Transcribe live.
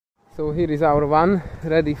So here is our van,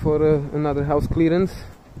 ready for another house clearance.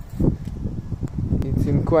 It's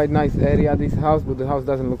in quite nice area, this house, but the house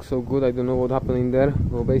doesn't look so good. I don't know what happened in there.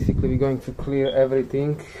 Well, basically we're going to clear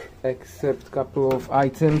everything except a couple of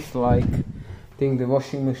items, like I think the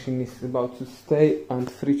washing machine is about to stay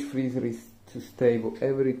and fridge freezer is to stay, but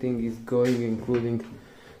everything is going, including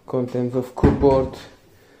contents of cupboard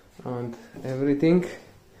and everything.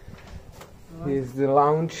 Here's the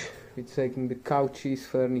lounge. We're taking the couches,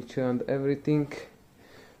 furniture and everything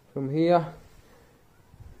from here.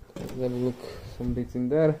 Let's have a look, some bits in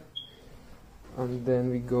there. And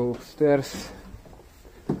then we go upstairs.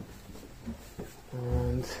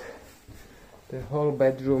 And the whole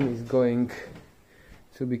bedroom is going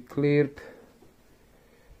to be cleared.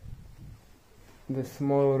 The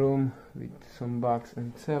small room with some bags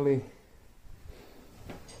and telly.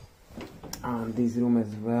 And this room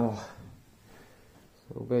as well.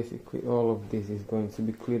 So basically all of this is going to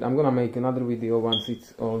be cleared. I'm gonna make another video once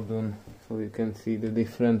it's all done, so you can see the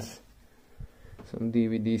difference. Some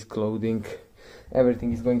DVDs, clothing,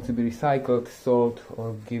 everything is going to be recycled, sold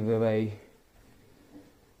or give away.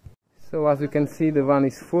 So as you can see, the van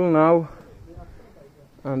is full now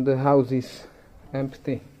and the house is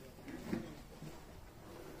empty.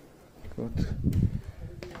 Got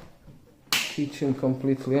kitchen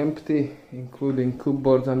completely empty, including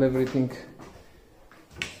cupboards and everything.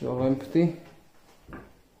 It's all empty.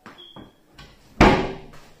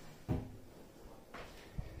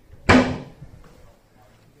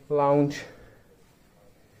 Lounge.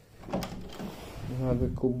 Another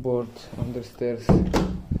cupboard understairs.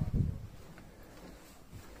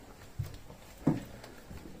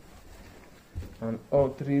 And all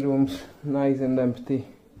three rooms nice and empty.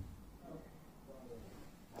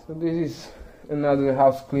 So this is another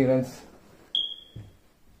house clearance.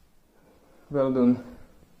 Well done.